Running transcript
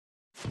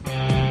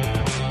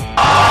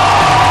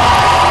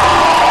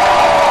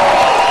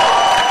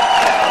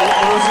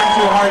wasn't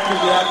too hard to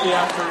get happy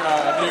after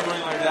a big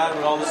win like that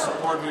with all the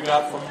support we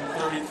got from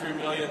 33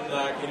 million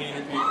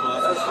Canadian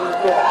people. That's for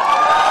sure.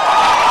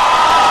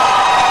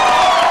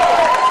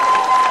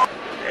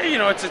 You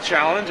know, it's a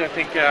challenge. I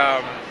think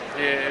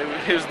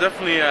it was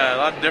definitely a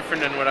lot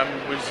different than what I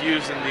was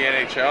used in the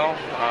NHL.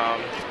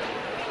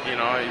 You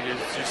know, you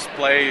just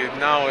play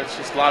now. It's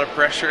just a lot of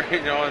pressure.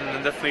 You know,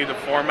 and definitely the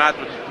format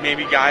with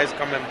maybe guys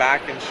coming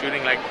back and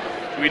shooting like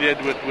we did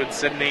with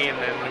Sydney, and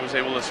then was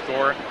able to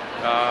score.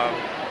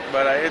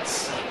 But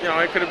it's, you know,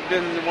 it could have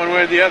been one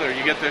way or the other.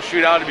 You get the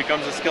shootout, it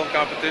becomes a skill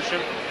competition,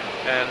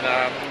 and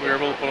we were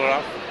able to pull it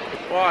off.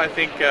 Well, I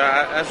think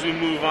as we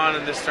move on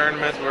in this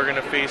tournament, we're going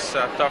to face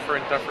tougher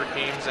and tougher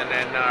teams, and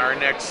then our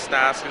next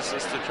task is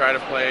just to try to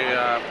play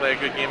a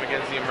good game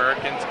against the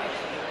Americans.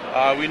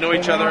 We know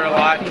each other a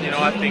lot, you know.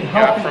 I think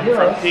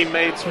from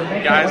teammates, from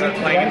guys that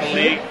are playing in the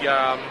league.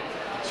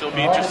 So it'll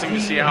be interesting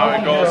to see how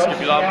it goes. It's going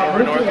to be a lot more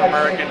of a North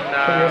American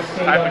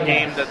type of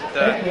game that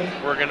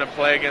we're going to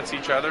play against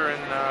each other,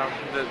 and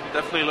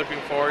definitely looking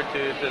forward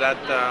to that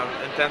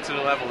intensity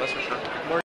level, that's for sure.